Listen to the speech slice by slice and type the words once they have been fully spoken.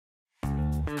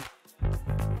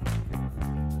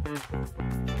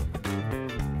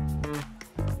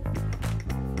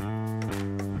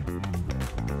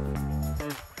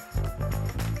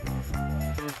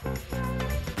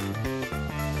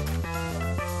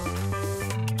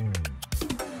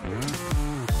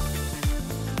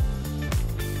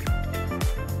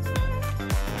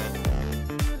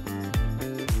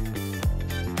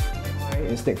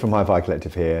it's Nick from HiFi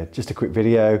Collective here. Just a quick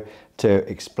video to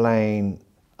explain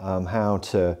how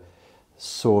to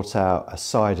sort out a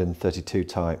Seiden 32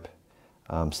 type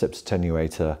steps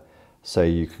attenuator so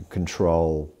you can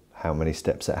control how many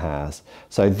steps it has.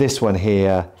 So this one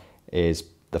here is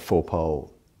the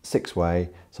 4-pole 6-way.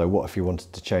 So what if you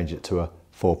wanted to change it to a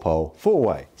 4-pole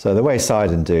 4-way? So the way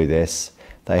Seiden do this,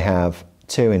 they have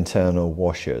two internal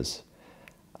washers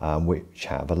which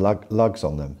have lugs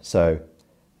on them. So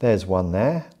there's one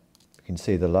there, you can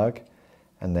see the lug,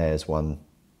 and there's one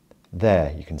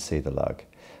there, you can see the lug.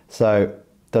 So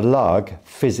the lug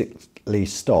physically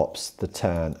stops the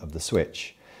turn of the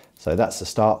switch. So that's the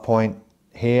start point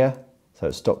here, so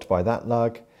it's stopped by that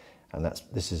lug, and that's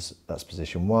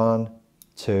position 1,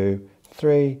 2,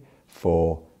 3,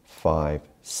 4, 5,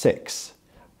 6.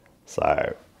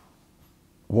 So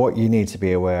what you need to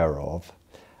be aware of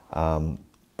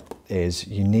is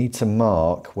you need to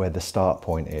mark where the start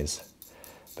point is,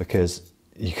 because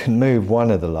you can move one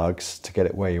of the lugs to get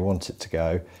it where you want it to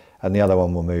go, and the other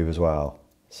one will move as well.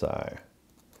 So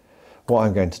what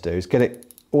I'm going to do is get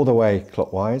it all the way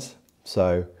clockwise.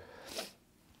 So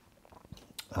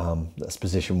that's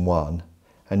position 1,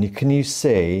 and can you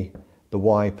see the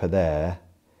wiper there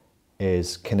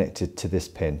is connected to this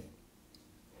pin?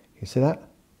 You see that?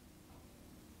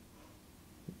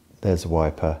 There's a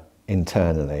wiper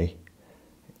internally,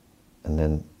 and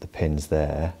then the pin's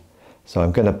there. So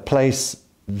I'm going to place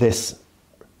this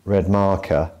red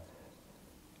marker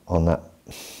on that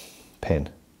pin.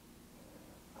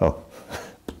 Oh,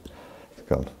 it's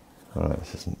gone. All right,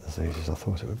 this isn't as easy as I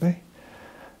thought it would be.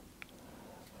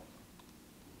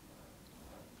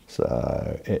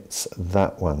 So it's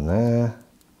that one there.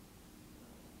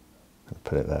 I'll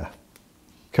put it there.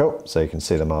 Cool, so you can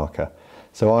see the marker.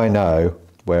 So I know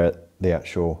where the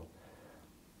actual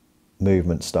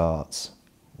movement starts,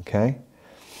 okay?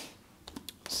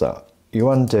 So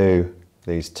you undo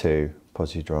these two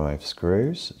posi drive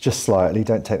screws, just slightly,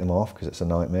 don't take them off because it's a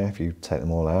nightmare if you take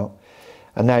them all out.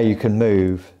 And now you can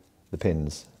move the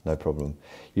pins, no problem.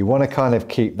 You want to kind of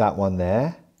keep that one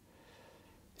there,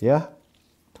 yeah?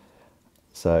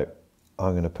 So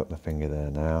I'm going to put my finger there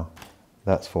now.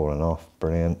 That's fallen off,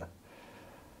 brilliant.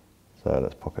 So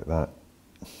let's pop it back.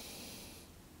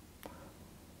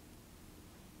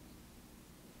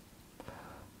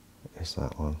 Is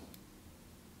that one?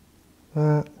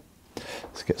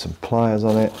 Let's get some pliers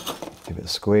on it, give it a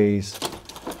squeeze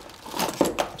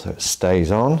so it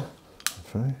stays on.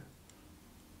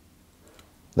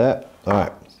 There, all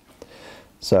right.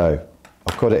 So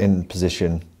I've got it in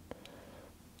position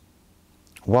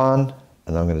 1,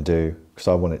 and I'm going to do, because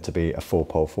I want it to be a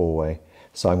 4-pole 4-way,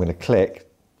 so I'm going to click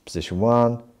position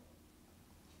 1,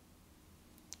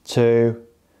 2,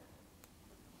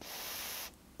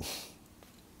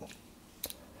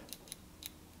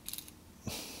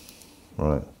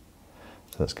 right,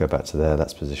 so let's go back to there,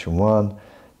 that's position 1,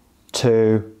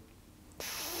 2,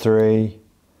 3,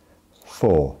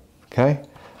 4, okay?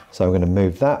 So I'm going to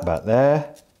move that back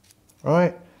there,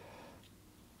 right?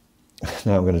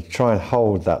 Now I'm going to try and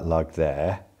hold that lug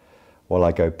there while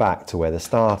I go back to where the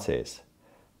start is.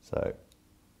 So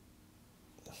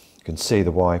you can see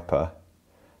the wiper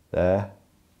there,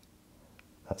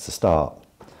 that's the start.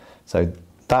 So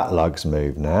that lug's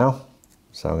moved now,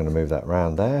 so I'm going to move that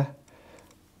round there.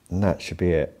 And that should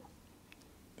be it.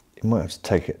 You might have to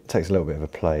take it, takes a little bit of a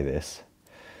play this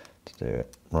to do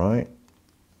it, right?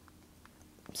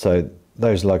 So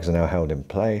those lugs are now held in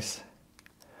place.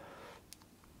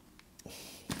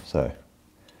 So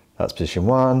that's position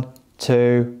 1,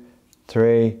 2,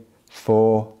 3,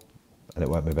 4, and it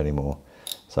won't move anymore.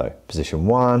 So position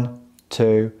 1,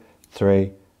 2,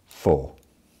 3, 4.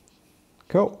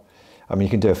 Cool. I mean, you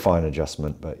can do a fine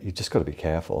adjustment, but you just got to be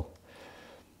careful.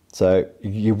 So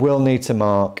you will need to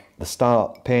mark the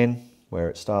start pin, where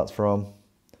it starts from.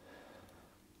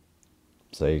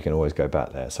 So you can always go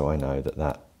back there. So I know that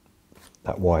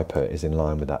that wiper is in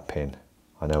line with that pin.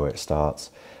 I know where it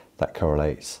starts. That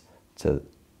correlates to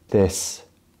this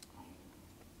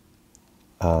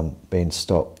being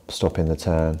stopping the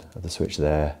turn of the switch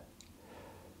there.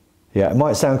 Yeah, it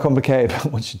might sound complicated,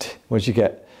 but once you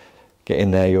get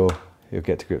in there, you'll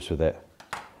get to grips with it.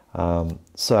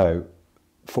 So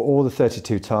for all the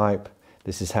 32 type,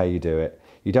 this is how you do it.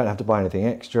 You don't have to buy anything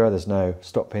extra. There's no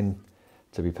stop pin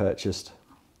to be purchased.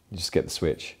 You just get the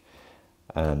switch,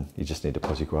 and you just need a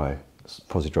posi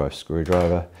drive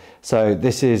screwdriver. So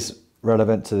this is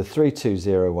relevant to the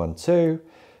 32012,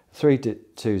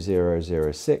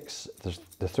 32006,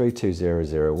 the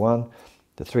 32001,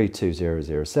 the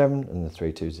 32007, and the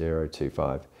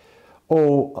 32025.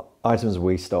 All items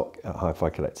we stock at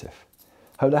HiFi Collective.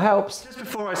 Hope that helps. Just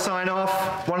before I sign off,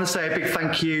 I want to say a big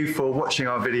thank you for watching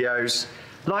our videos.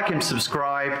 Like and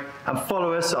subscribe, and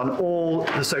follow us on all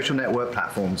the social network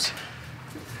platforms.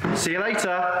 See you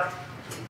later.